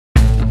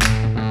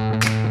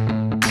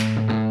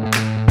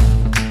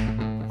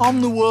I'm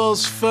the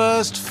world's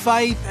first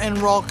faith and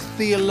rock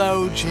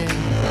theologian.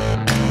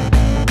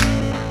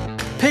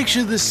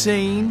 Picture the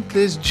scene.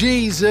 There's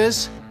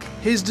Jesus,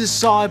 his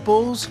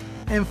disciples,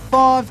 and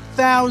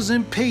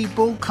 5,000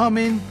 people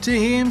coming to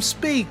hear him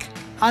speak.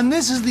 And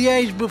this is the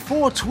age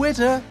before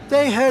Twitter.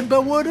 They heard by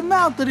word of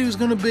mouth that he was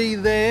going to be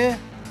there.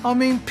 I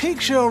mean,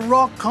 picture a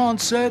rock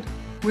concert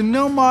with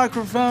no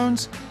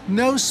microphones,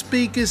 no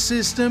speaker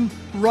system,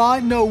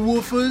 right? No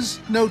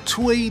woofers, no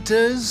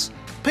tweeters.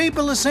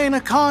 People are saying, I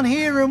can't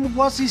hear him.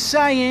 What's he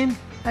saying?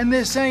 And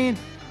they're saying,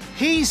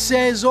 he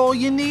says all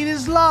you need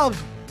is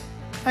love.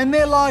 And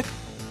they're like,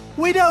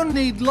 we don't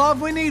need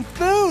love, we need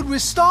food, we're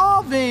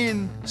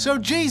starving. So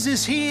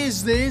Jesus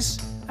hears this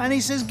and he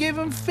says, give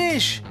him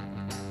fish,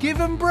 give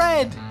him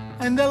bread.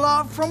 And they're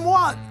like, from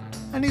what?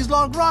 And he's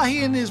like, right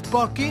here in this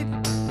bucket.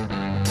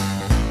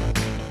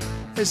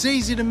 It's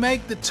easy to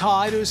make the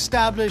tie to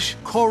establish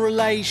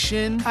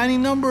correlation. Any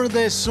number of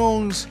their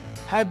songs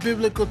have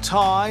biblical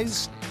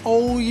ties.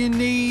 All you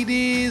need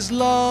is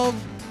love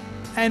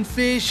and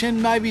fish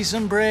and maybe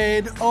some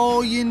bread.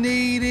 All you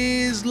need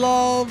is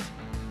love.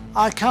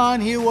 I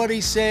can't hear what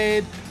he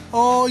said.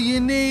 All you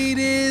need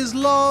is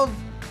love.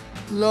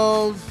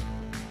 Love.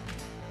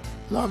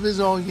 Love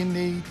is all you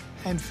need.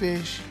 And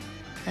fish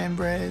and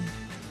bread.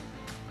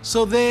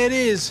 So there it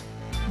is.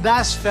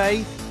 That's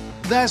faith.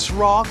 That's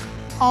rock.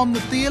 I'm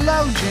the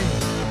theologian.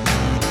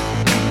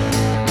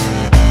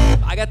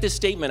 I got this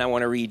statement I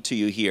want to read to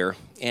you here,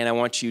 and I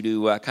want you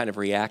to kind of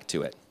react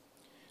to it.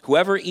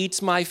 Whoever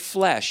eats my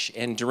flesh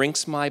and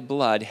drinks my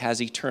blood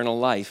has eternal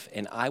life,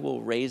 and I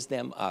will raise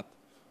them up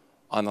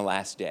on the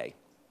last day.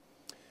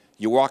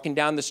 You're walking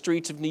down the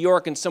streets of New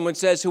York and someone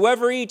says,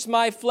 whoever eats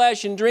my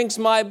flesh and drinks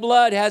my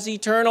blood has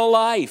eternal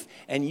life.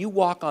 And you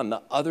walk on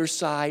the other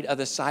side of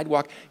the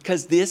sidewalk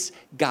because this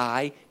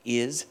guy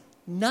is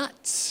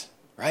nuts,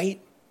 right?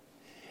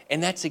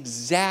 And that is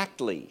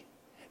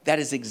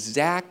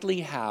exactly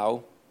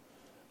how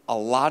a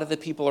lot of the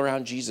people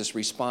around Jesus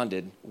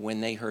responded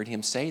when they heard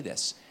him say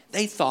this.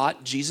 They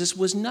thought Jesus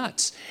was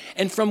nuts.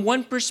 And from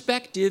one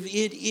perspective,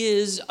 it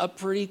is a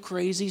pretty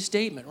crazy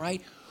statement,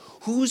 right?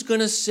 Who's going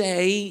to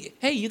say,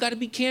 hey, you got to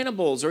be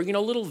cannibals or,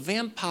 little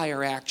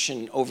vampire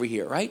action over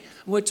here, right?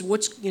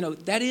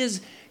 That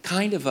is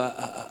kind of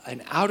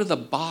an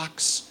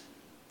out-of-the-box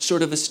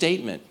sort of a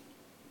statement.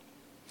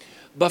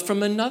 But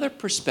from another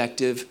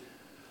perspective,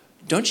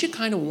 don't you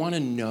kind of want to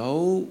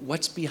know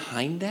what's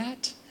behind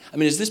that? I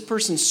mean, is this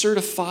person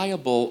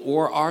certifiable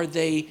or are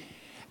they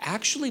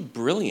actually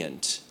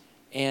brilliant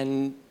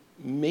and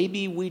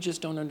maybe we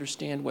just don't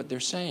understand what they're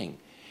saying?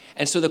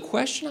 And so the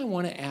question I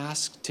want to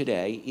ask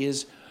today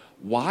is,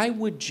 why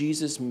would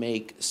Jesus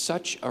make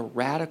such a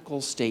radical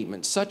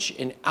statement, such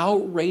an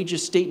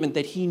outrageous statement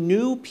that he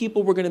knew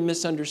people were going to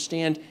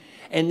misunderstand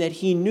and that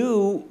he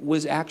knew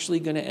was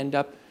actually going to end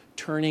up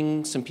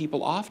turning some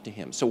people off to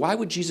him? So why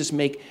would Jesus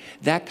make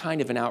that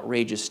kind of an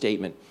outrageous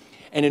statement?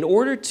 And in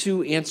order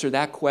to answer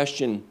that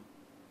question,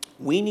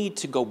 we need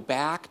to go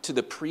back to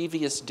the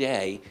previous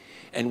day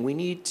and we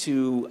need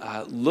to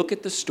look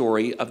at the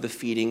story of the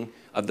feeding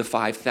of the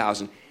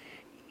 5,000.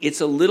 It's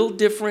a little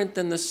different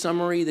than the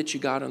summary that you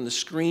got on the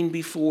screen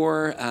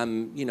before.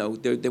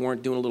 They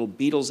weren't doing a little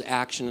Beatles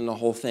action and the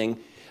whole thing.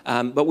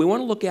 But we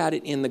want to look at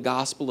it in the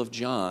Gospel of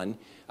John,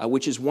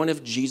 which is one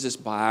of Jesus'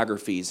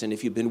 biographies. And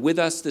if you've been with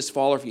us this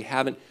fall or if you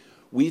haven't,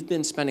 we've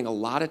been spending a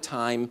lot of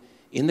time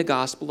in the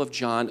Gospel of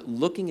John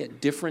looking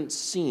at different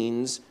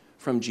scenes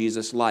from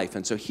Jesus' life.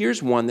 And so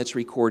here's one that's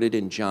recorded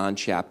in John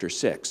chapter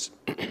 6.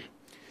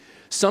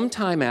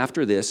 Sometime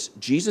after this,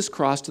 Jesus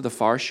crossed to the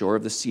far shore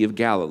of the Sea of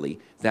Galilee,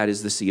 that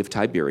is the Sea of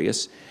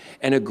Tiberias,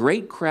 and a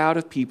great crowd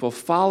of people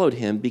followed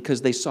him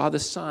because they saw the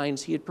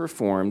signs he had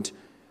performed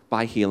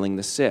by healing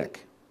the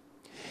sick.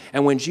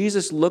 And when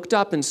Jesus looked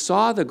up and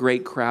saw the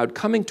great crowd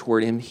coming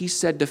toward him, he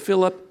said to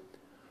Philip,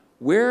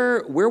 Where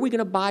are we going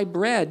to buy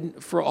bread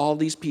for all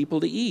these people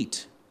to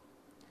eat?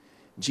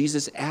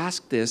 Jesus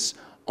asked this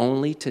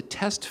only to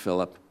test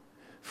Philip,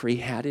 for he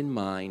had in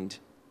mind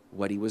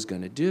what he was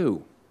going to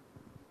do.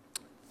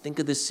 Think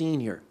of the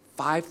scene here.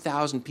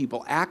 5,000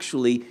 people.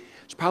 Actually,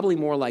 it's probably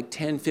more like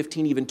 10,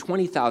 15, even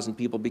 20,000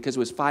 people because it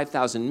was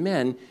 5,000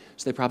 men,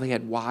 so they probably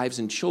had wives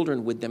and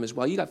children with them as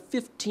well. You got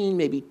 15,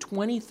 maybe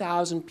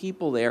 20,000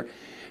 people there.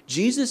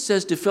 Jesus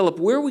says to Philip,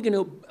 where are we going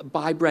to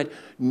buy bread?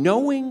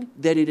 Knowing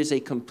that it is a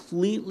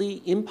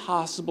completely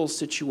impossible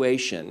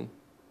situation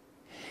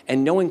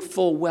and knowing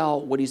full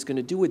well what he's going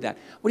to do with that.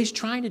 What he's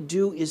trying to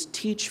do is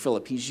teach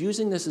Philip. He's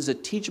using this as a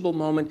teachable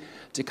moment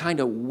to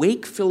kind of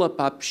wake Philip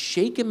up,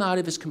 shake him out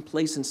of his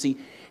complacency,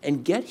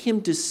 and get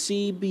him to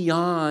see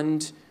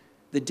beyond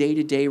the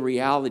day-to-day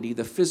reality,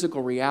 the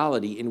physical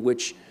reality in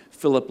which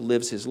Philip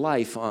lives his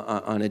life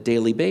on a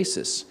daily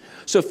basis.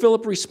 So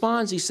Philip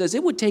responds, he says,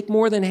 it would take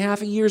more than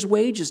half a year's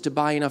wages to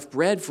buy enough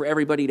bread for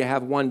everybody to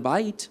have one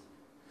bite.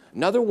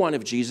 Another one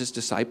of Jesus'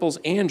 disciples,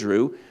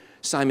 Andrew,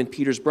 Simon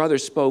Peter's brother,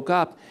 spoke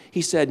up.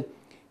 He said,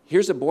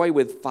 here's a boy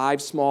with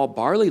 5 small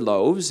barley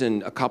loaves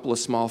and a couple of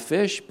small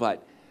fish,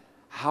 but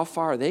how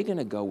far are they going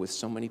to go with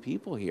so many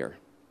people here?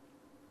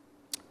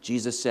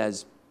 Jesus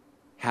says,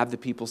 have the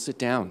people sit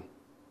down.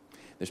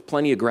 There's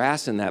plenty of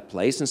grass in that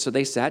place, and so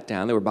they sat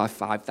down. There were about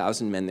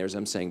 5,000 men there, as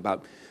I'm saying,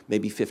 about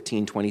maybe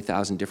 15,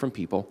 20,000 different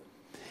people.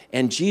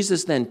 And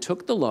Jesus then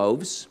took the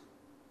loaves,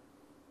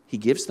 he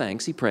gives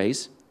thanks, he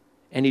prays,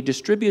 and he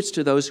distributes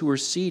to those who were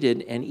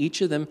seated, and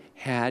each of them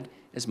had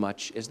as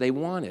much as they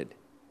wanted.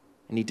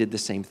 And he did the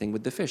same thing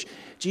with the fish.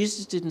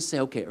 Jesus didn't say,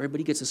 okay,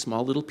 everybody gets a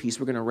small little piece,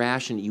 we're going to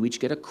ration it, you each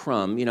get a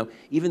crumb.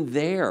 Even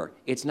there,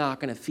 it's not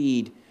going to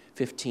feed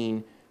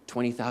 15,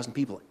 20,000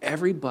 people.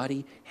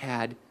 Everybody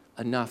had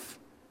enough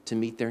to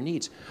meet their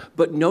needs.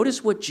 But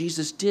notice what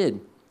Jesus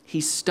did.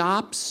 He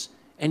stops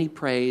and he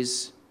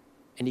prays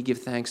and he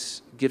gives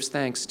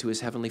thanks to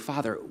his heavenly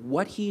Father.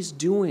 What he's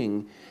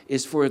doing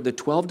is for the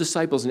 12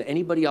 disciples and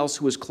anybody else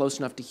who is close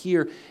enough to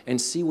hear and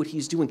see what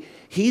he's doing.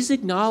 He's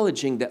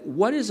acknowledging that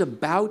what is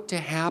about to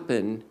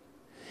happen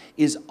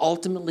is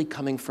ultimately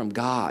coming from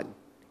God.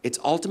 It's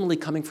ultimately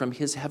coming from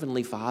his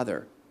heavenly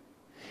Father.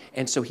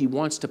 And so he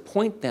wants to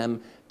point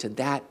them to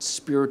that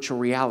spiritual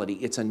reality.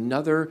 It's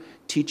another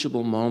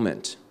teachable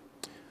moment.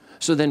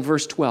 So then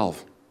verse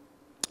 12,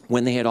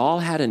 when they had all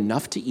had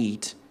enough to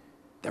eat,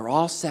 they're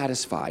all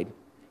satisfied,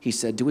 he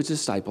said to his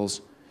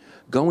disciples,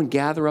 go and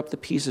gather up the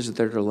pieces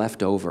that are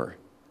left over.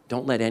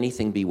 Don't let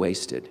anything be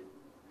wasted.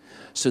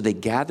 So they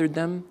gathered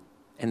them,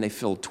 and they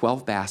filled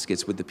 12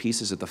 baskets with the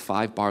pieces of the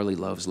 5 barley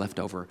loaves left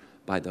over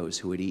by those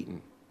who had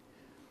eaten.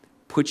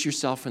 Put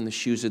yourself in the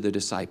shoes of the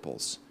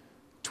disciples.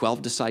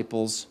 12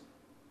 disciples,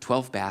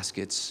 12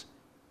 baskets,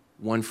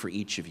 one for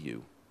each of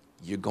you.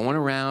 You're going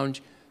around,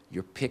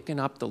 you're picking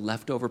up the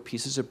leftover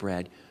pieces of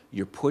bread,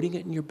 you're putting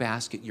it in your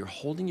basket, you're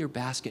holding your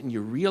basket, and you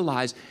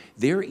realize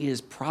there is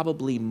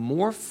probably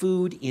more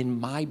food in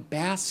my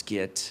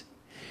basket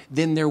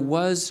than there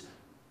was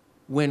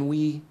when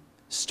we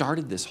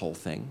started this whole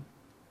thing.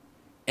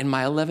 And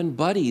my 11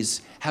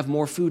 buddies have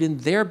more food in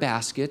their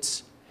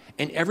baskets,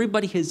 and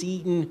everybody has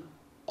eaten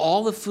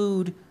all the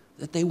food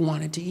that they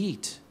wanted to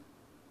eat.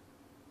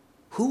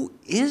 Who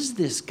is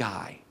this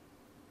guy?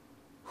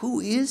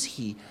 Who is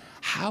he?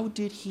 How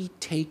did he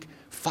take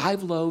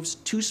 5 loaves,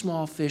 2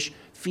 small fish,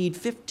 feed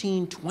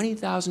 15,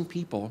 20,000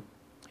 people,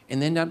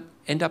 and then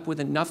end up with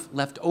enough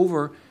left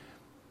over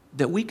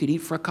that we could eat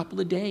for a couple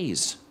of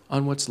days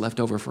on what's left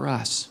over for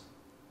us?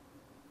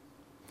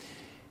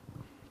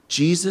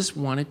 Jesus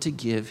wanted to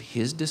give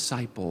his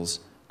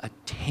disciples a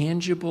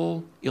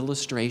tangible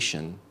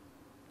illustration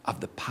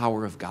of the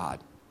power of God,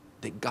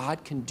 that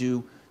God can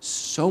do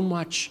so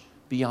much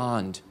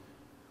beyond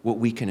what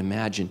we can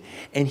imagine.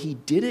 And he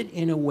did it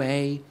in a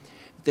way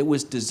that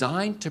was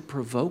designed to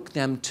provoke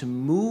them to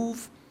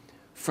move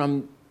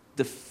from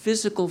the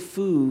physical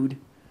food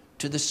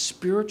to the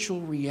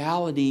spiritual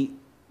reality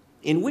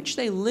in which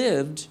they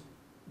lived,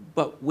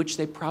 but which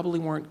they probably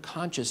weren't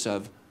conscious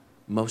of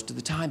most of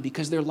the time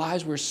because their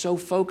lives were so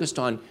focused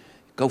on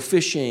go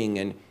fishing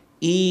and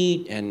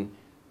eat and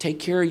take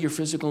care of your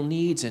physical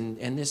needs and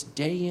this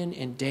day in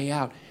and day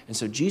out. And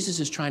so Jesus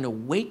is trying to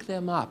wake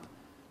them up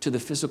to the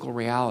physical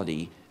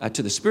reality,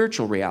 to the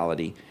spiritual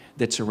reality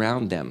that's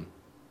around them.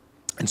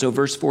 And so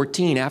verse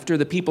 14, after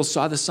the people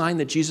saw the sign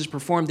that Jesus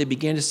performed, they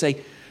began to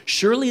say,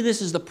 surely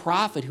this is the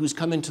prophet who's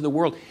come into the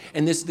world.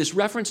 And this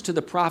reference to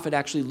the prophet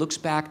actually looks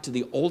back to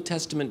the Old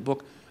Testament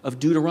book of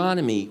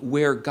Deuteronomy,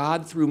 where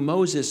God, through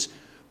Moses,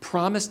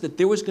 promised that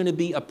there was going to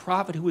be a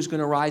prophet who was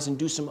going to rise and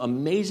do some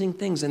amazing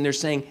things. And they're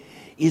saying,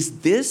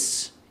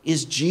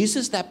 is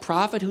Jesus that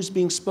prophet who's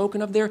being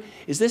spoken of there?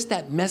 Is this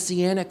that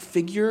messianic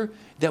figure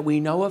that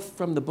we know of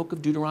from the book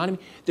of Deuteronomy?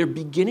 They're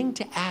beginning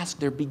to ask,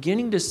 they're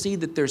beginning to see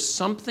that there's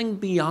something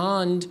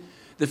beyond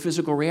the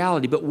physical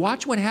reality. But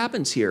watch what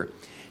happens here.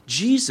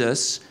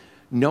 Jesus,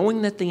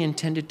 knowing that they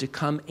intended to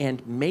come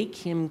and make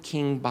him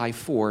king by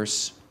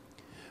force,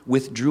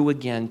 withdrew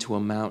again to a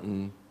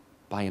mountain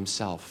by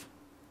himself.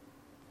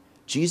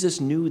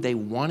 Jesus knew they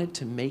wanted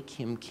to make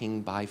him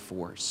king by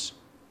force.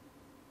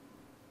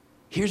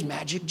 Here's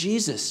magic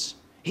Jesus.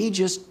 He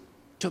just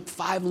took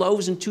 5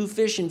 loaves and 2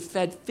 fish and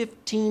fed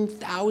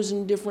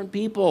 15,000 different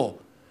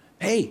people.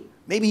 Hey,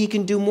 maybe he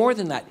can do more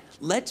than that.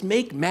 Let's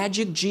make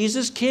magic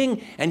Jesus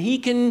king, and he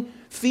can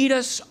feed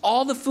us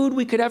all the food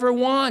we could ever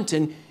want,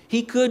 and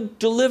he could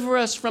deliver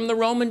us from the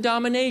Roman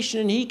domination,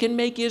 and he can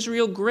make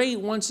Israel great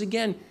once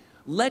again.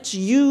 Let's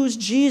use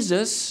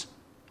Jesus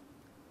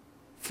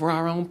for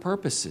our own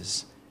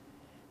purposes.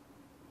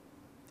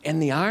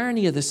 And the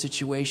irony of the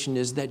situation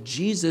is that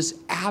Jesus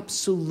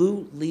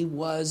absolutely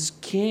was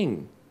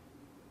king.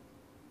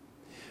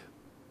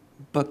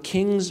 But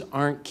kings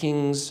aren't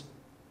kings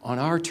on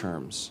our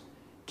terms.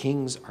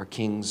 Kings are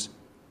kings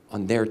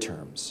on their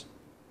terms.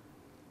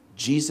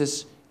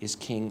 Jesus is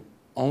king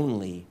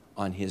only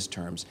on his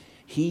terms.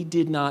 He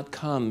did not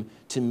come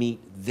to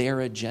meet their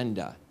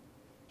agenda.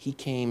 He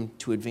came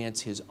to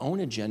advance his own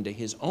agenda,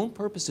 his own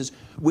purposes,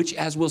 which,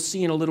 as we'll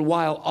see in a little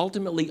while,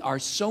 ultimately are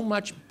so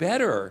much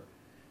better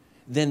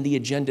than the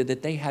agenda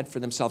that they had for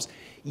themselves.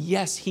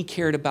 Yes, he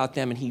cared about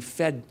them and he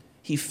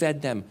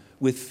fed them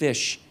with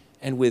fish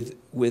and with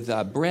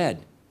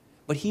bread.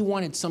 but he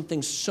wanted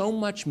something so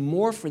much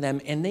more for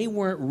them, and they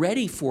weren't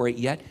ready for it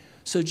yet.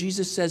 So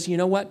Jesus says, you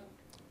know what?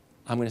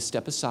 I'm going to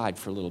step aside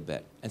for a little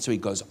bit. And so he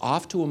goes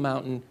off to a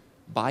mountain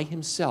by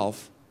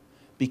himself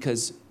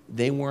because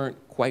they weren't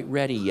quite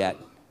ready yet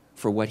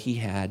for what he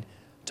had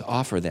to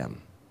offer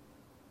them.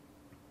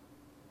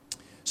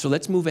 So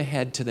let's move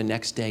ahead to the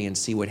next day and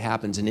see what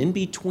happens. And in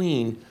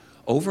between,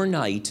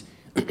 overnight,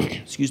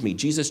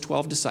 Jesus'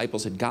 12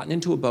 disciples had gotten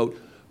into a boat,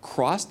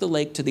 crossed the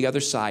lake to the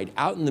other side.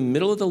 Out in the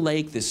middle of the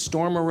lake, this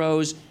storm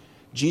arose.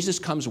 Jesus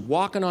comes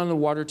walking on the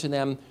water to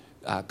them,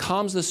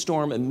 calms the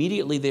storm.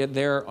 Immediately they're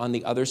there on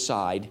the other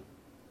side.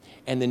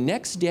 And the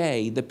next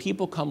day, the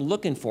people come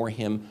looking for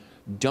him,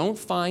 don't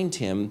find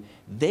him.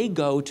 They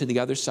go to the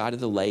other side of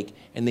the lake,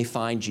 and they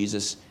find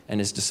Jesus and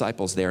his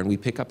disciples there. And we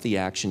pick up the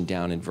action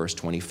down in verse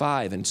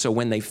 25. And so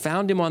when they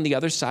found him on the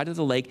other side of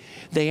the lake,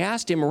 they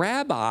asked him,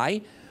 Rabbi,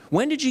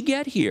 when did you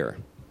get here?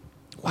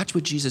 Watch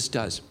what Jesus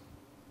does.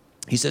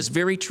 He says,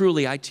 very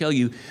truly, I tell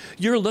you,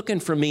 you're looking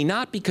for me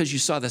not because you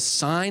saw the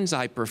signs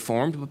I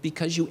performed, but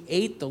because you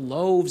ate the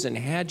loaves and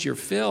had your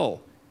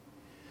fill.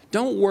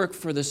 Don't work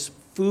for this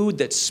food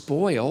that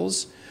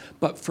spoils,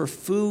 but for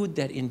food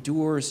that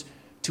endures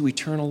to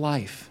eternal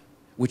life,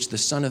 which the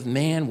Son of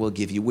Man will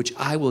give you, which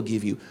I will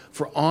give you.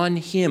 For on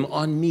him,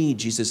 on me,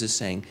 Jesus is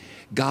saying,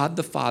 God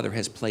the Father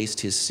has placed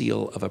his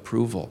seal of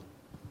approval.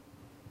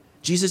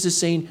 Jesus is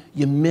saying,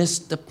 you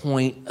missed the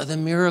point of the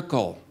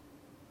miracle.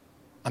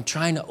 I'm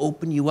trying to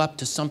open you up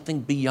to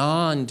something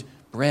beyond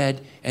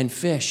bread and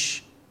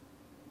fish.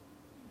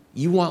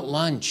 You want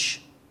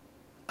lunch.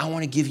 I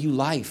want to give you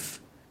life.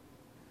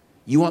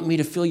 You want me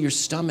to fill your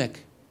stomach.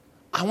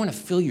 I want to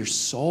fill your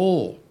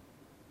soul.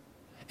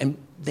 And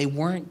they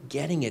weren't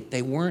getting it.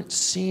 They weren't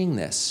seeing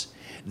this.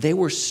 They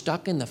were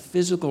stuck in the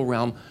physical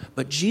realm,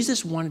 but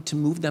Jesus wanted to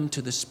move them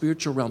to the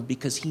spiritual realm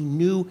because he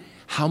knew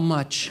how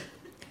much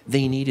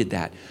they needed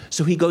that.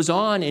 So he goes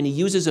on and he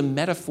uses a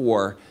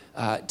metaphor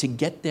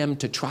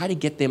to try to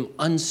get them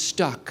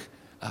unstuck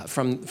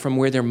from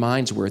where their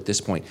minds were at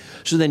this point.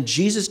 So then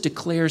Jesus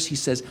declares, he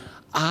says,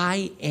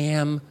 I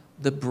am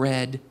the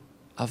bread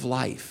of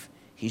life.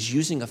 He's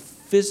using a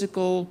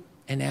physical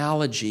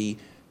analogy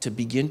to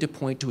begin to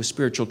point to a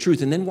spiritual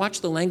truth. And then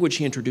watch the language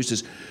he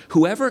introduces.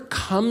 Whoever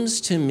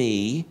comes to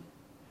me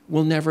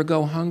will never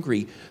go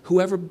hungry.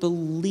 Whoever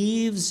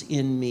believes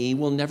in me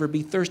will never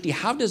be thirsty.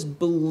 How does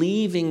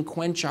believing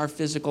quench our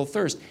physical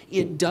thirst?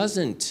 It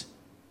doesn't.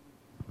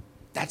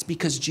 That's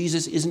because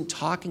Jesus isn't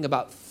talking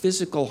about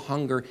physical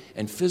hunger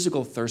and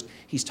physical thirst.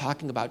 He's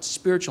talking about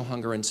spiritual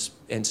hunger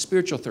and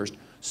spiritual thirst,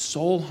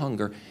 soul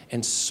hunger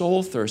and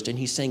soul thirst. And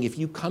he's saying, if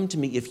you come to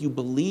me, if you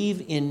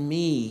believe in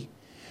me,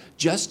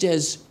 just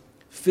as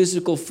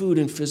physical food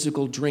and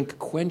physical drink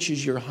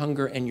quenches your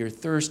hunger and your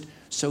thirst,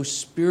 so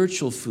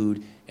spiritual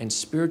food and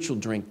spiritual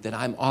drink that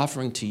I'm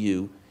offering to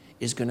you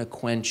is going to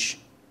quench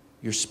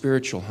your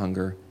spiritual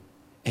hunger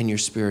and your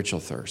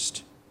spiritual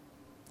thirst.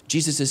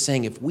 Jesus is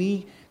saying if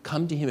we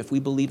come to him, if we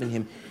believe in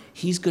him,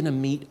 he's going to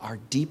meet our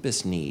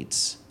deepest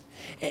needs.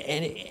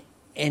 And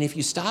if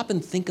you stop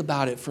and think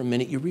about it for a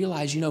minute, you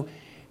realize,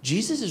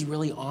 Jesus is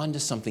really on to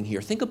something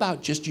here. Think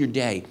about just your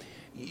day.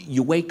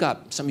 You wake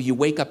up, some of you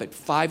wake up at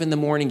 5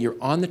 a.m, you're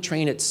on the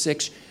train at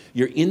 6,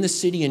 you're in the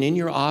city and in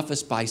your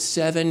office by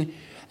 7.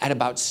 At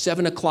about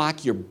 7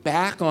 o'clock, you're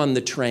back on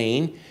the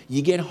train.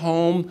 You get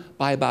home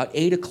by about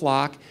 8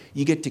 o'clock.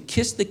 You get to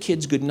kiss the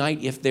kids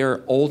goodnight if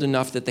they're old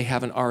enough that they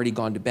haven't already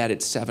gone to bed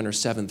at 7 or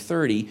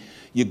 7:30.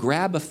 You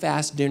grab a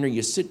fast dinner.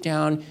 You sit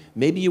down.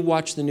 Maybe you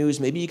watch the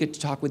news. Maybe you get to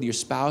talk with your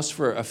spouse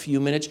for a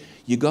few minutes.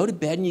 You go to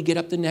bed and you get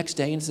up the next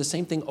day, and it's the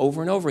same thing over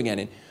and over again.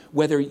 And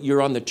whether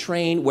you're on the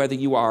train, whether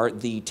you are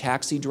the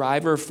taxi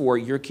driver for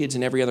your kids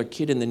and every other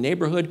kid in the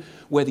neighborhood,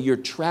 whether you're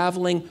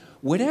traveling,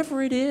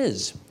 whatever it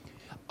is,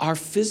 our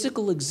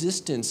physical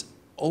existence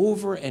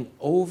over and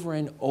over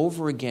and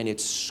over again,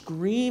 it's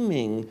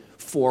screaming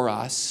for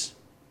us.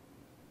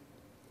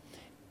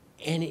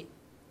 And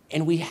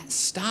we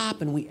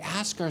stop and we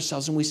ask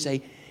ourselves and we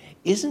say,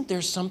 isn't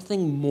there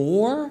something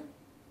more?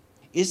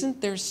 Isn't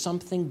there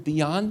something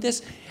beyond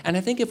this? And I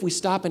think if we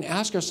stop and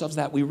ask ourselves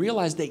that, we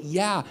realize that,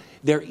 yeah,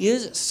 there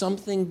is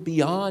something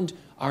beyond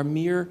our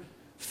mere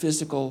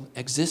physical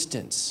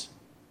existence.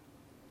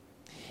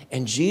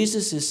 And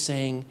Jesus is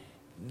saying,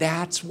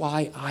 that's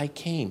why I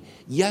came.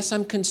 Yes,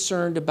 I'm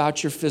concerned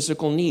about your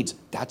physical needs.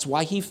 That's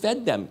why he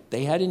fed them.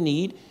 They had a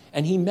need,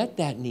 and he met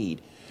that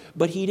need.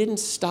 But he didn't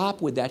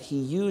stop with that. He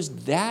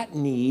used that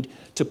need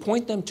to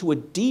point them to a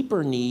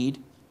deeper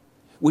need,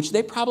 which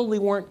they probably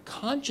weren't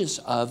conscious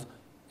of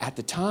at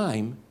the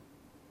time.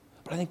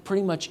 But I think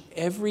pretty much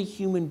every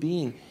human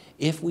being,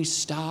 if we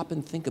stop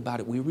and think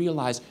about it, we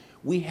realize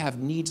we have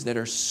needs that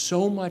are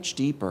so much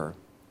deeper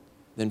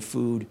than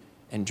food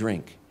and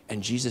drink.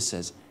 And Jesus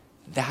says,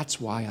 that's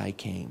why I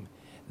came.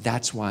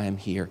 That's why I'm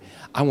here.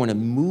 I want to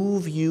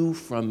move you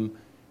from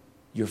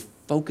your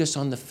focus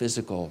on the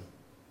physical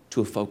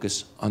to a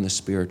focus on the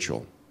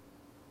spiritual.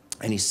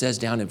 And he says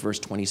down in verse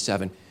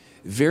 27,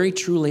 very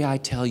truly I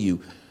tell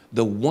you,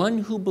 the one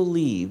who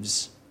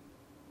believes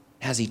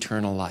has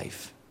eternal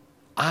life.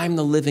 I'm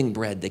the living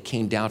bread that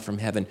came down from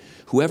heaven.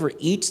 Whoever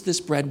eats this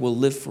bread will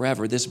live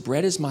forever. This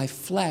bread is my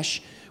flesh,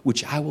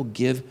 which I will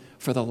give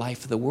for the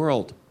life of the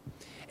world.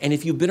 And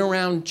if you've been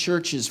around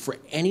churches for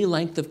any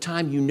length of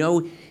time, you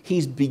know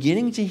he's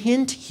beginning to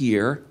hint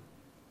here,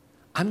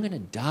 I'm going to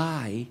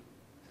die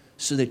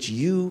so that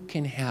you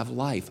can have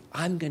life.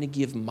 I'm going to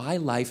give my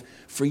life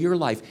for your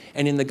life.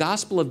 And in the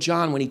Gospel of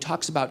John, when he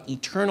talks about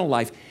eternal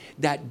life,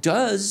 that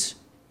does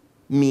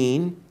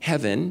mean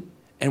heaven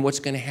and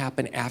what's going to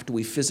happen after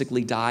we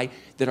physically die,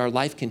 that our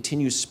life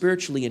continues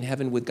spiritually in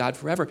heaven with God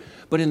forever.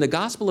 But in the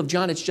Gospel of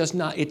John, it's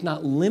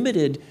not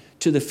limited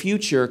to the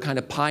future, kind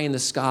of pie in the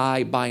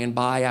sky, by and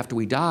by after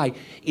we die.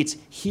 It's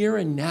here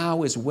and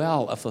now as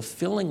well, a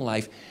fulfilling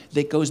life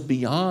that goes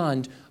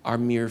beyond our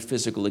mere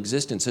physical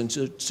existence. And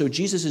so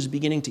Jesus is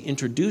beginning to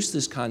introduce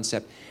this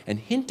concept and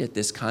hint at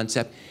this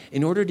concept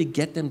in order to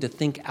get them to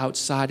think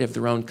outside of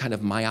their own kind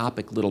of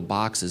myopic little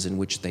boxes in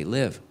which they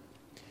live.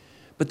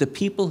 But the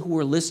people who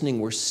were listening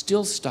were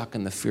still stuck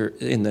in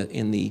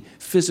the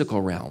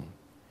physical realm.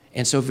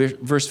 And so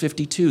verse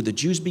 52, the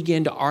Jews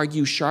began to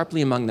argue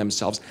sharply among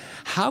themselves,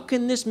 how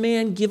can this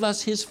man give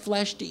us his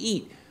flesh to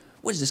eat?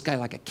 What is this guy,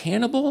 like a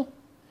cannibal?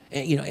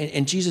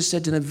 And Jesus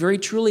said to them, very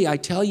truly, I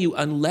tell you,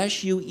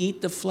 unless you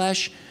eat the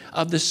flesh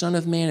of the Son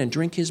of Man and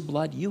drink his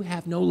blood, you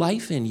have no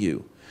life in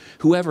you.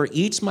 Whoever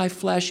eats my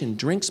flesh and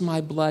drinks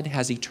my blood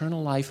has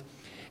eternal life,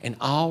 and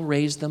I'll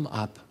raise them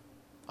up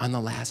on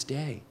the last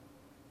day.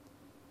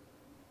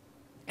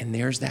 And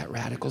there's that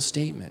radical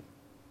statement.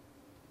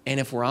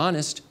 And if we're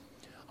honest,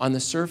 on the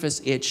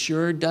surface, it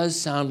sure does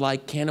sound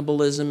like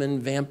cannibalism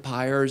and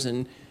vampires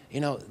and,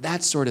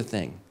 that sort of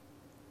thing.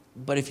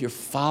 But if you're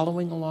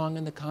following along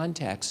in the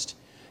context,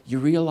 you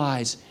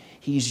realize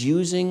he's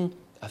using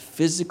a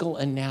physical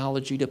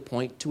analogy to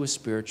point to a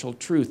spiritual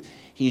truth.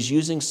 He's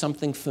using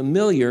something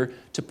familiar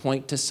to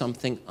point to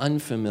something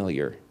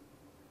unfamiliar.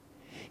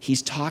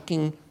 He's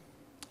talking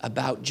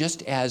about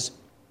just as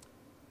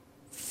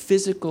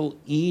physical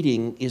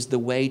eating is the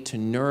way to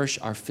nourish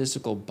our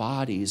physical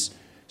bodies,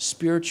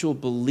 spiritual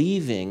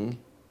believing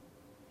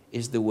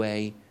is the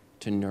way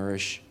to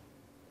nourish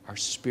the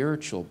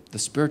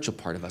spiritual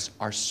part of us,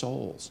 our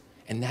souls.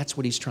 And that's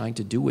what he's trying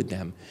to do with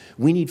them.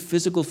 We need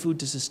physical food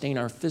to sustain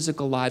our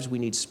physical lives. We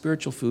need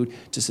spiritual food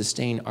to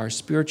sustain our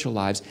spiritual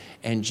lives.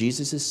 And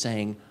Jesus is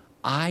saying,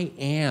 I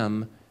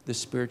am the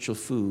spiritual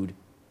food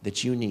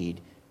that you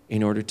need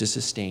in order to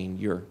sustain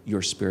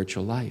your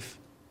spiritual life.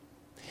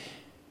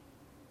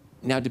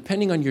 Now,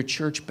 depending on your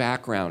church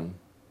background,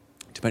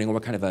 depending on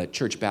what kind of a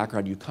church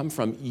background you come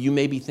from, you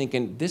may be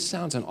thinking, this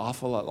sounds an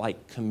awful lot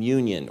like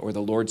communion or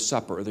the Lord's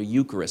Supper or the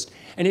Eucharist.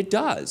 And it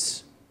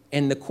does.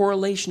 And the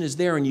correlation is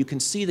there, and you can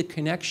see the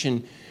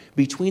connection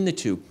between the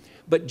two.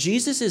 But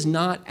Jesus is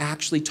not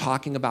actually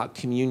talking about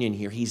communion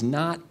here. He's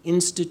not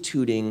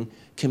instituting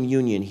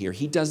communion here.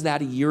 He does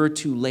that a year or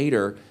two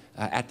later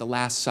at the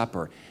Last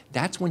Supper.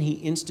 That's when he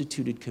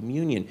instituted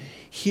communion.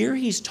 Here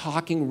he's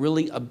talking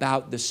really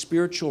about the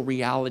spiritual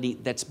reality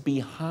that's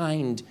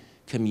behind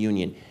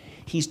communion.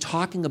 He's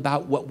talking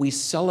about what we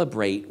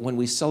celebrate when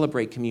we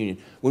celebrate communion.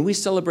 When we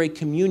celebrate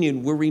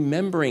communion, we're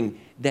remembering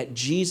that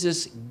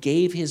Jesus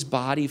gave his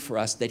body for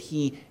us, that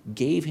he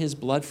gave his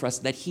blood for us,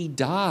 that he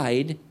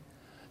died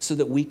so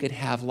that we could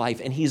have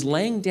life. And he's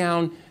laying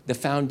down the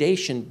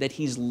foundation that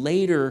he's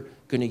later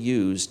going to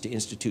use to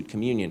institute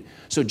communion.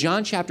 So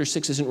John chapter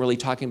 6 isn't really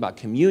talking about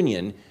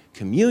communion.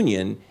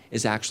 Communion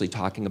is actually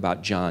talking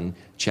about John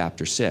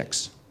chapter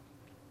 6.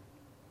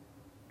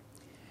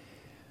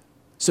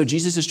 So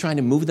Jesus is trying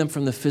to move them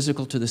from the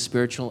physical to the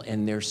spiritual,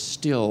 and they're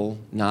still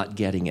not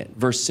getting it.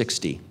 Verse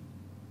 60,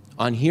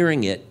 on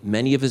hearing it,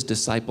 many of his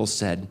disciples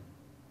said,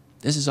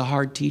 this is a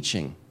hard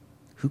teaching.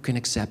 Who can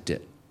accept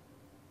it?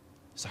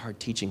 It's a hard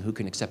teaching. Who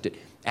can accept it?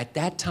 At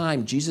that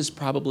time, Jesus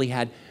probably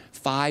had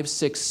 500,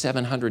 600,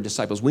 700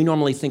 disciples. We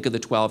normally think of the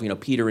 12,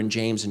 Peter and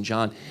James and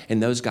John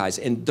and those guys.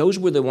 And those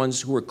were the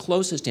ones who were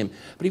closest to him.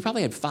 But he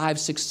probably had 500,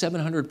 600,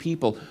 700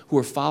 people who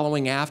were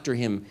following after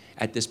him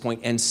at this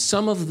point. And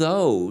some of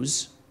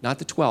those, not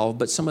the 12,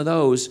 but some of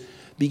those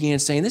began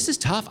saying, this is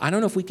tough. I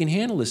don't know if we can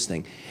handle this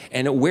thing.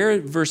 And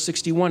verse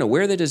 61,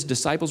 aware that his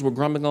disciples were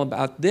grumbling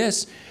about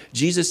this,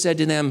 Jesus said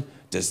to them,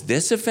 does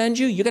this offend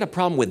you? You got a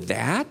problem with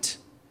that?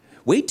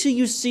 Wait till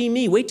you see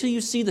me. Wait till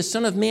you see the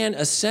Son of Man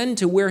ascend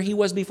to where he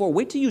was before.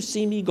 Wait till you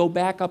see me go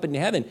back up into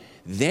heaven.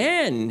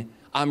 Then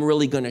I'm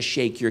really going to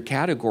shake your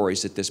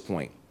categories at this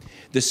point.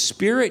 The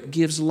Spirit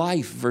gives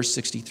life, verse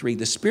 63.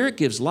 The Spirit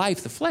gives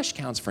life. The flesh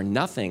counts for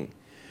nothing.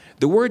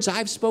 The words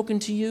I've spoken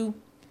to you,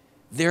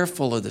 they're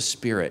full of the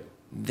Spirit.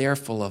 They're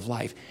full of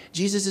life.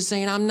 Jesus is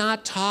saying, I'm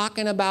not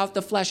talking about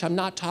the flesh. I'm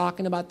not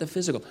talking about the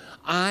physical.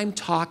 I'm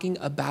talking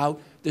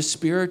about the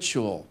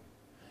spiritual.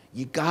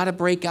 You got to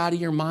break out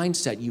of your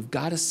mindset. You've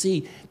got to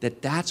see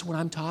that that's what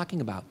I'm talking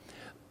about.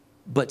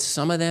 But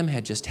some of them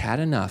had just had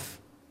enough.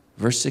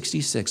 Verse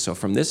 66, so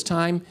from this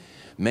time,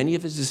 many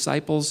of his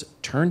disciples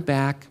turned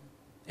back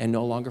and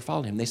no longer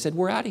followed him. They said,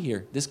 we're out of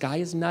here. This guy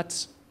is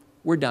nuts.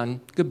 We're done.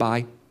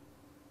 Goodbye.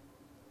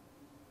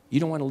 You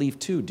don't want to leave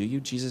too, do you?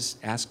 Jesus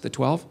asked the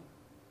 12.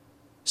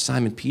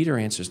 Simon Peter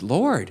answers,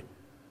 Lord,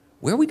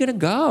 where are we going to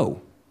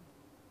go?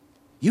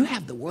 You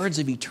have the words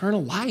of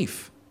eternal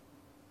life.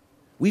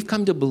 We've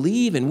come to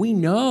believe, and we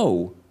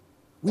know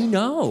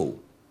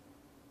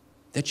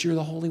that you're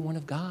the Holy One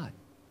of God.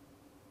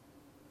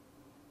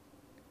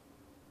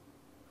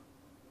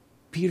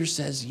 Peter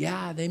says,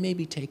 yeah, they may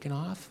be taken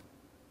off,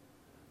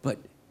 but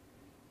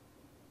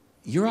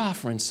you're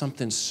offering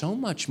something so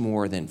much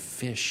more than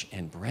fish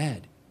and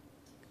bread.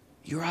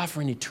 You're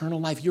offering eternal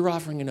life. You're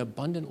offering an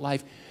abundant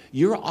life.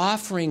 You're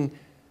offering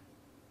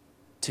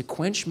to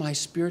quench my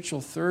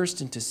spiritual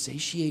thirst and to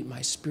satiate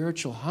my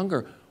spiritual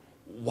hunger.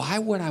 Why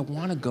would I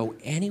want to go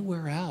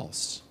anywhere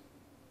else?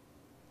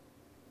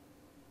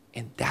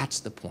 And that's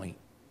the point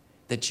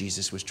that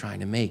Jesus was trying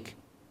to make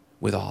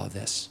with all of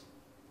this.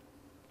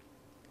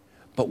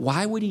 But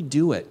why would he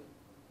do it?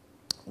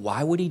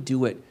 Why would he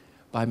do it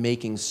by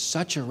making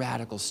such a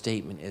radical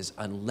statement as,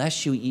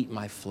 unless you eat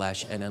my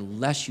flesh and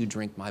unless you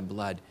drink my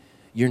blood,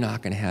 you're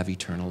not going to have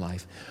eternal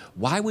life?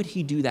 Why would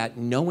he do that,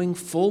 knowing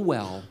full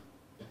well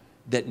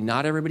that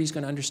not everybody's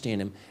going to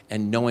understand him,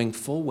 and knowing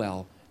full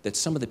well that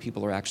some of the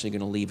people are actually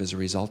going to leave as a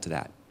result of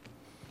that?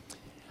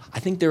 I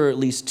think there are at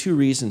least two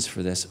reasons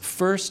for this.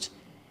 First,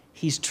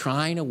 he's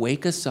trying to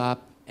wake us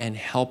up and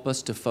help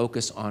us to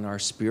focus on our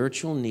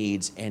spiritual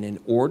needs, and in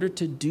order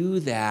to do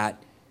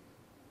that,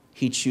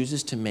 he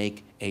chooses to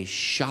make a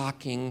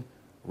shocking,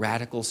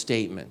 radical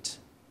statement.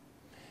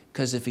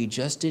 Because if he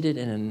just did it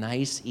in a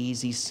nice,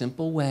 easy,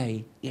 simple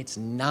way, it's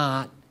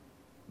not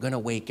going to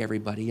wake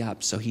everybody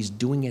up. So he's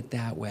doing it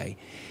that way.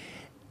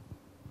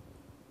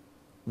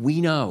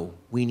 We know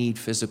we need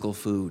physical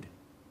food.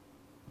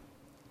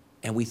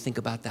 And we think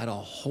about that a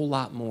whole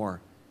lot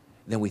more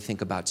than we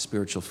think about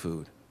spiritual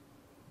food.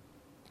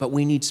 But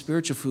we need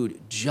spiritual food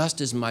just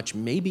as much,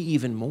 maybe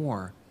even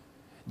more,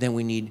 than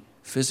we need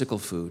physical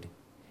food.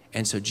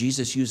 And so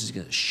Jesus uses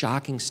a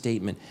shocking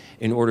statement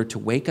in order to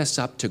wake us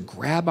up, to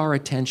grab our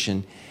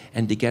attention,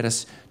 and to get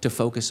us to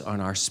focus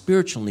on our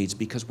spiritual needs,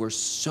 because we're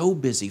so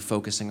busy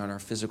focusing on our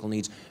physical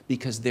needs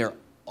because they're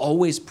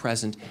always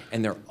present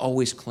and they're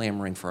always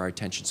clamoring for our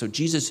attention. So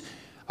Jesus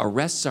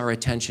arrests our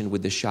attention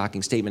with this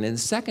shocking statement. And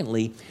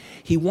secondly,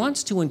 he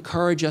wants to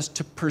encourage us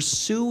to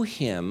pursue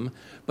him,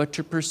 but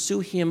to pursue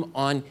him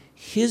on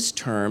his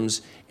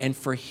terms and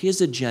for his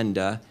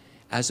agenda,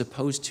 as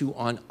opposed to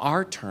on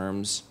our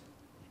terms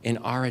in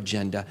our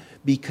agenda,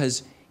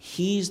 because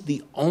he's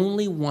the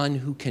only one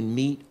who can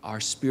meet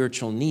our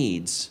spiritual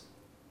needs,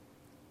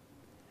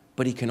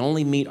 but he can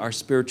only meet our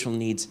spiritual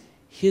needs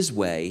his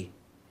way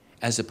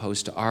as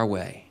opposed to our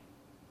way.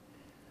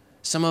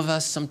 Some of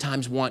us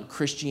sometimes want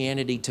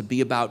Christianity to be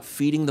about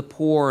feeding the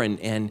poor and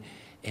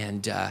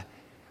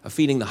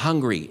feeding the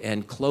hungry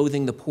and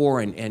clothing the poor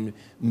and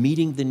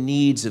meeting the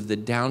needs of the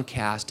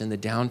downcast and the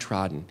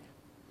downtrodden.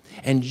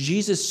 And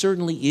Jesus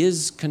certainly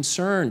is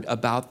concerned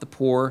about the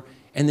poor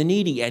and the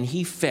needy, and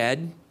he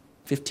fed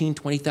 15,000,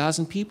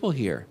 20,000 people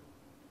here.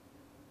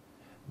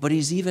 But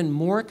he's even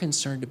more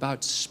concerned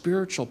about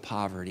spiritual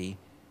poverty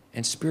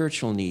and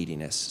spiritual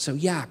neediness. So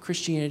yeah,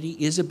 Christianity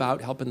is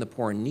about helping the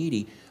poor and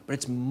needy, but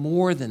it's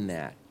more than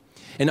that.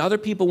 And other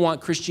people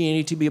want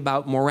Christianity to be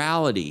about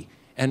morality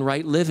and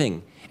right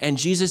living. And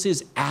Jesus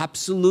is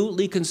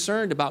absolutely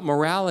concerned about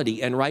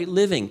morality and right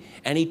living,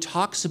 and he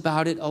talks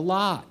about it a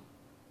lot.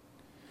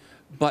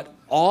 But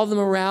all the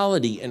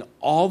morality and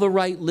all the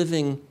right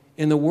living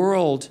in the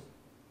world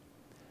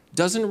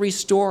doesn't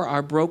restore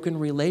our broken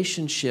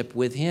relationship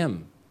with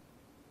him.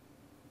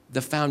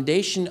 The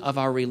foundation of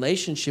our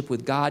relationship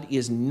with God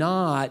is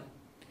not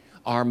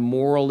our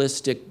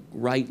moralistic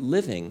right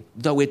living,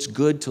 though it's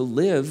good to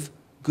live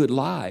good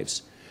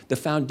lives. The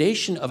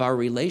foundation of our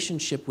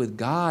relationship with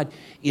God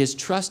is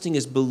trusting,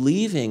 is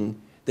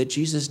believing that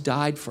Jesus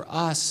died for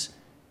us,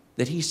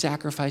 that he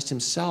sacrificed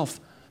himself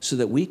so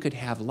that we could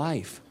have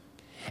life.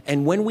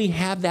 And when we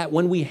have that,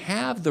 when we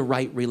have the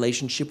right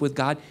relationship with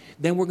God,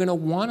 then we're going to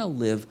want to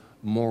live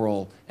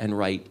moral and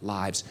right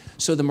lives.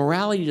 So the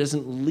morality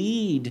doesn't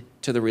lead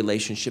to the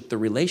relationship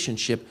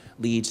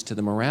leads to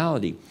the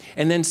morality.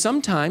 And then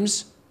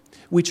sometimes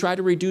we try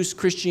to reduce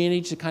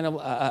Christianity to kind of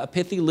a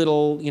pithy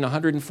little,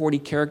 140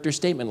 character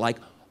statement like,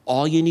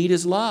 all you need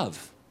is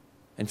love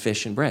and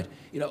fish and bread.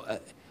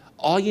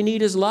 All you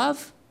need is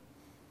love?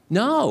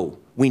 No,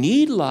 we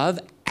need love,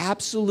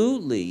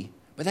 absolutely,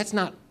 but that's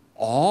not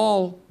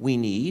all we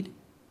need.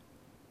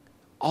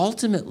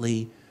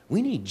 Ultimately,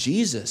 we need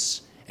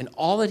Jesus and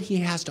all that he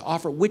has to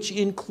offer, which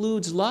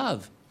includes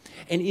love.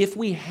 And if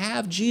we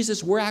have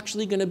Jesus, we're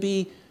actually going to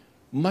be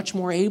much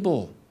more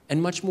able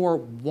and much more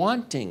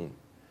wanting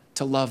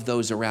to love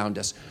those around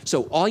us.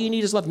 So all you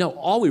need is love? No,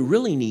 all we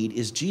really need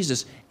is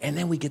Jesus, and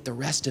then we get the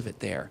rest of it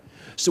there.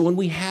 So when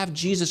we have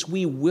Jesus,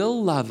 we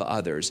will love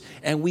others,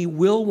 and we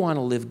will want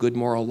to live good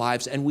moral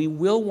lives, and we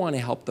will want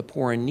to help the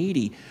poor and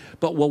needy,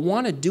 but we'll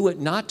want to do it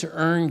not to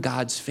earn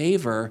God's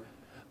favor,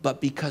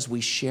 but because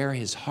we share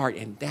his heart,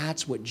 and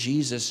that's what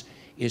Jesus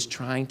is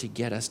trying to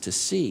get us to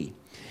see.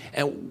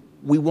 And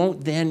we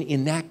won't then,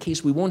 in that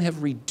case, we won't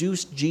have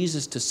reduced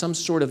Jesus to some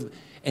sort of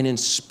an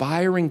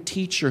inspiring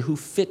teacher who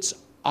fits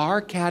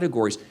our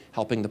categories: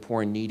 helping the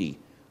poor and needy,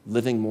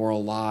 living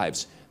moral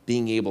lives,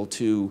 being able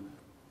to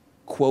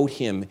quote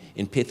him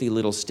in pithy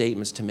little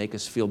statements to make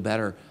us feel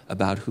better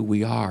about who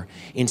we are.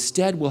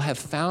 Instead, we'll have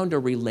found a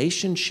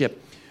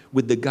relationship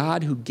with the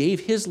God who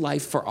gave his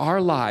life for our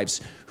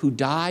lives, who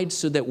died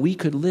so that we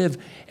could live,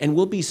 and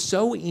we'll be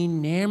so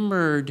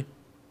enamored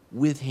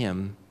with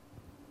him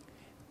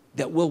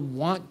that we'll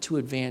want to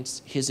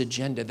advance his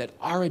agenda, that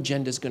our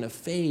agenda is going to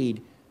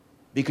fade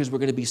because we're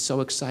going to be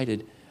so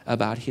excited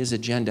about his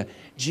agenda.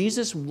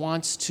 Jesus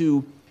wants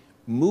to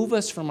move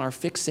us from our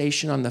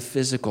fixation on the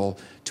physical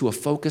to a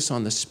focus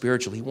on the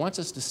spiritual. He wants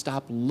us to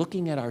stop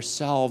looking at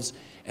ourselves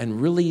and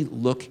really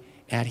look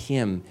at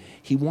him.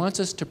 He wants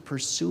us to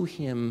pursue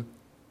him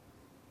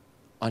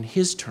on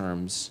his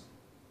terms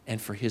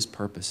and for his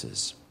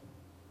purposes.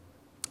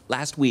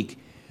 Last week,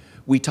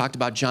 we talked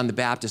about John the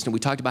Baptist, and we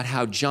talked about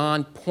how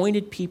John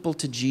pointed people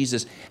to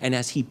Jesus, and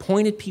as he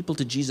pointed people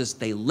to Jesus,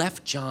 they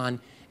left John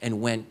and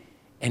went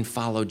and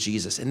followed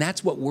Jesus. And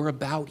that's what we're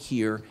about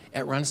here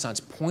at Renaissance,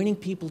 pointing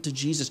people to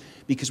Jesus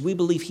because we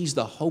believe he's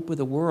the hope of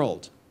the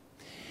world.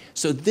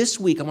 So this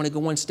week, I want to go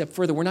one step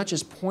further. We're not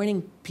just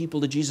pointing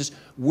people to Jesus,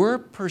 we're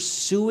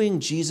pursuing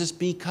Jesus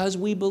because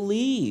we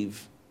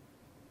believe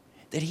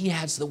that he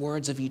has the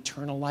words of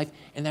eternal life,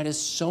 and that is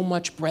so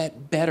much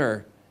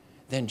better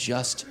than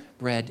just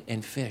bread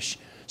and fish.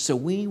 So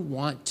we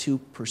want to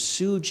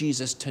pursue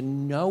Jesus, to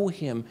know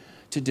him,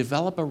 to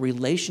develop a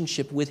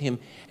relationship with him,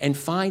 and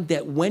find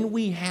that when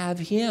we have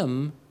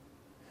him,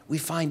 we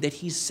find that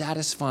he's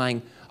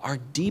satisfying our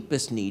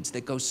deepest needs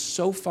that go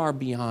so far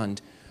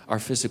beyond our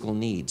physical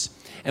needs.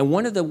 And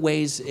one of the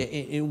ways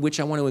in which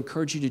I want to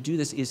encourage you to do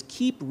this is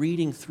keep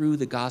reading through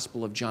the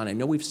Gospel of John. I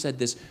know we've said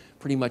this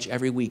pretty much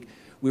every week.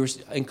 We were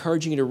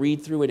encouraging you to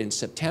read through it in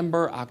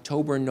September,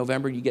 October, and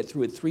November. You get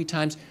through it 3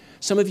 times.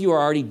 Some of you are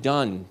already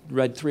done,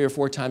 read 3 or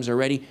 4 times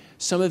already.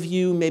 Some of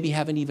you maybe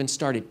haven't even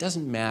started. It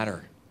doesn't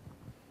matter.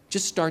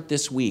 Just start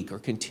this week or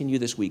continue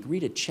this week.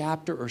 Read a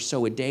chapter or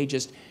so a day.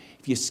 Just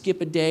if you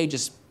skip a day,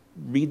 just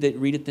read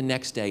it the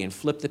next day and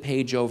flip the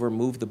page over,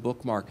 move the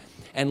bookmark.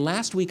 And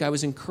last week I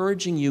was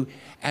encouraging you,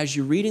 as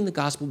you're reading the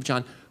Gospel of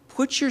John,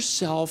 put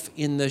yourself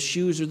in the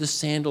shoes or the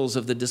sandals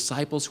of the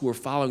disciples who are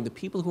following, the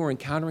people who are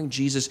encountering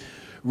Jesus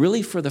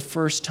really for the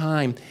first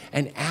time,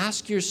 and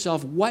ask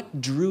yourself what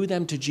drew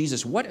them to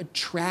Jesus, what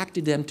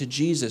attracted them to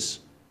Jesus,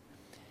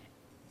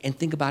 and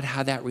think about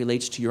how that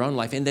relates to your own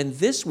life. And then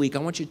this week, I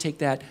want you to take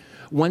that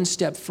one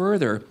step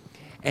further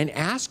and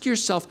ask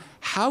yourself,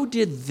 how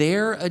did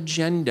their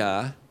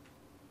agenda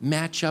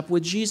match up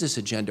with Jesus'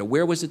 agenda?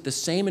 Where was it the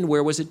same and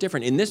where was it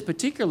different? In this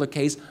particular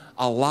case,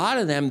 a lot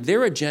of them,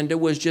 their agenda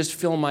was just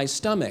fill my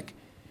stomach.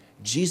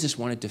 Jesus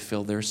wanted to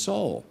fill their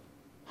soul.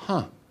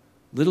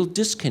 Little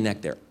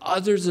disconnect there.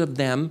 Others of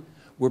them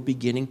were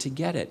beginning to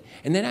get it.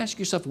 And then ask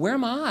yourself, where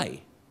am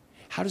I?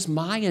 How does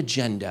my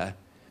agenda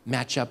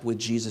match up with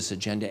Jesus'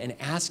 agenda? And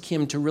ask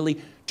him to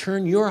really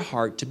turn your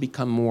heart to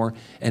become more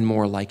and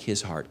more like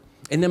his heart.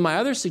 And then my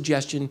other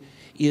suggestion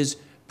is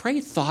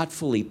pray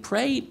thoughtfully.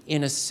 Pray,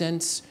 in a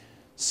sense,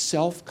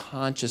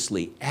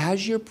 self-consciously.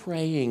 As you're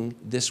praying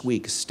this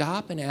week,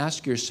 stop and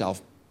ask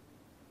yourself,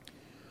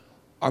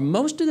 are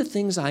most of the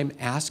things I'm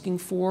asking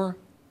for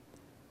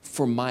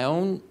my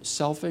own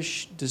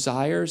selfish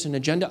desires and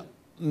agenda,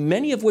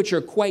 many of which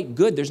are quite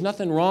good? There's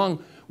nothing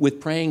wrong with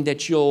praying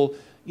that you'll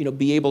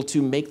be able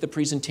to make the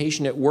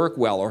presentation at work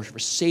well, or for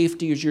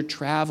safety as you're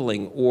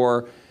traveling,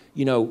 or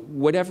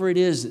whatever it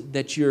is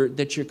that you're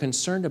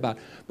concerned about.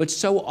 But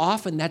so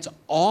often that's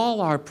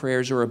all our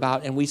prayers are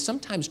about, and we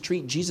sometimes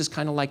treat Jesus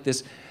kind of like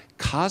this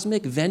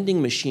cosmic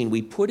vending machine.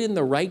 We put in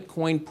the right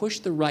coin, push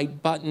the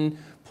right button,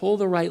 pull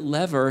the right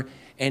lever,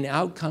 and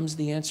out comes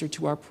the answer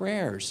to our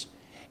prayers.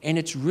 And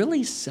it's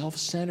really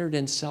self-centered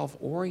and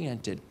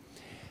self-oriented.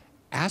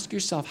 Ask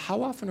yourself,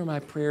 how often are my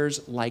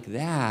prayers like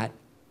that?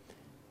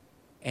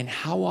 And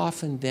how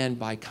often then,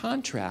 by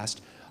contrast,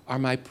 are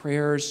my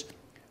prayers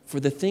for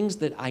the things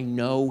that I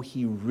know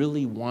he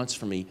really wants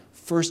from me?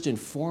 First and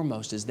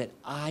foremost is that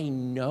I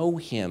know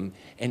him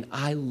and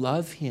I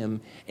love him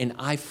and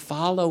I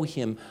follow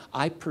him,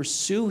 I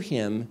pursue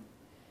him,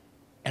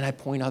 and I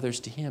point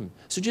others to him.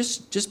 So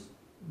just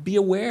be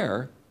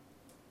aware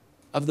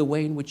of the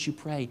way in which you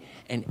pray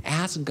and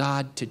ask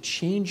God to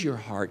change your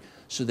heart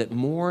so that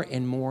more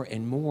and more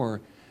and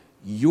more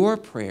your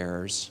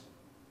prayers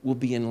will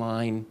be in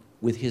line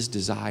with his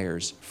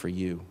desires for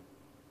you.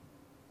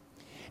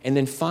 And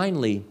then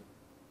finally,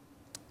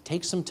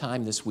 take some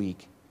time this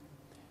week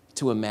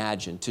to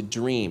imagine, to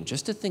dream,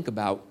 just to think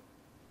about,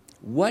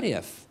 what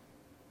if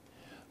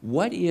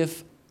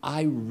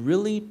I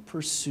really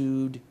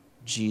pursued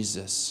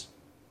Jesus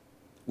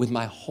with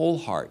my whole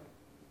heart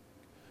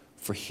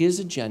for his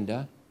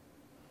agenda,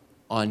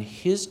 on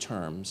his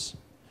terms,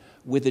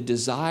 with a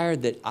desire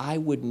that I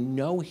would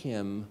know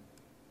him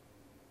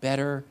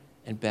better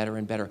and better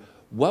and better?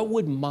 What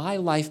would my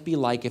life be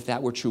like if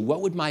that were true?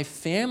 What would my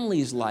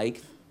family's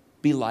life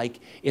be like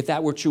if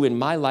that were true in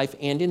my life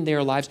and in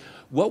their lives?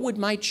 What would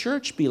my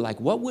church be like?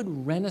 What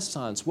would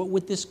Renaissance, what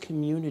would this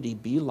community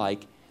be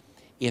like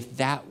if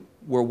that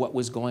were what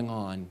was going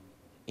on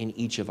in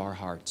each of our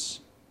hearts.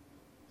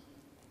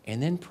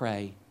 And then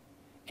pray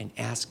and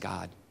ask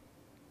God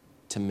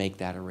to make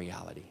that a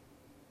reality.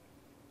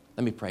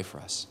 Let me pray for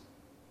us.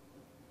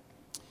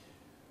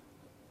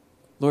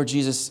 Lord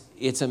Jesus,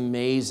 it's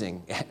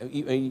amazing.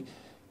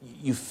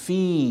 You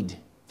feed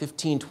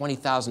 15,000,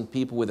 20,000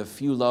 people with a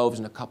few loaves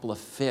and a couple of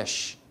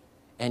fish,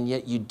 and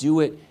yet you do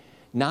it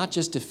not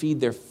just to feed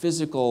their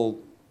physical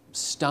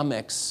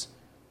stomachs,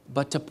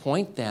 but to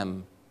point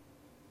them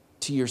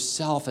to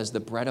yourself as the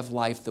bread of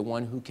life, the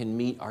one who can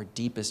meet our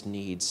deepest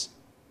needs.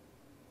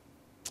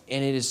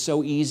 And it is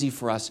so easy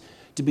for us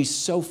to be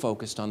so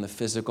focused on the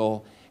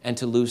physical and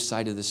to lose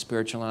sight of the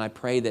spiritual. And I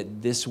pray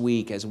that this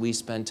week, as we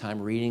spend time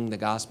reading the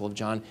Gospel of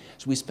John,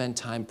 as we spend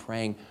time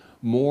praying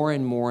more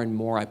and more and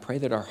more, I pray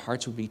that our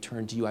hearts would be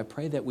turned to you. I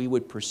pray that we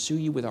would pursue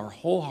you with our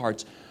whole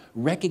hearts,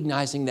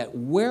 recognizing that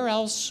where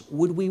else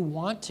would we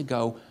want to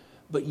go,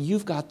 but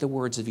you've got the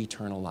words of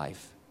eternal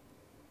life.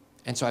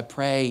 And so I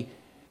pray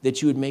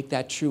that you would make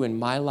that true in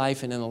my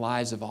life and in the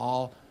lives of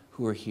all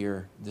who are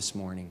here this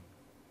morning.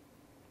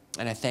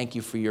 And I thank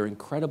you for your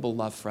incredible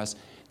love for us,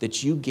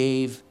 that you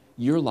gave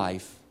your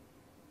life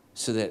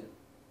so that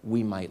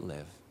we might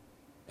live.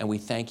 And we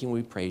thank you and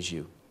we praise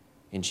you.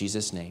 In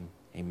Jesus' name,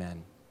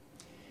 amen.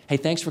 Hey,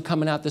 thanks for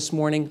coming out this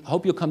morning. I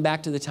hope you'll come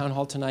back to the town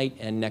hall tonight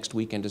and next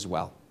weekend as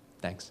well.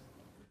 Thanks.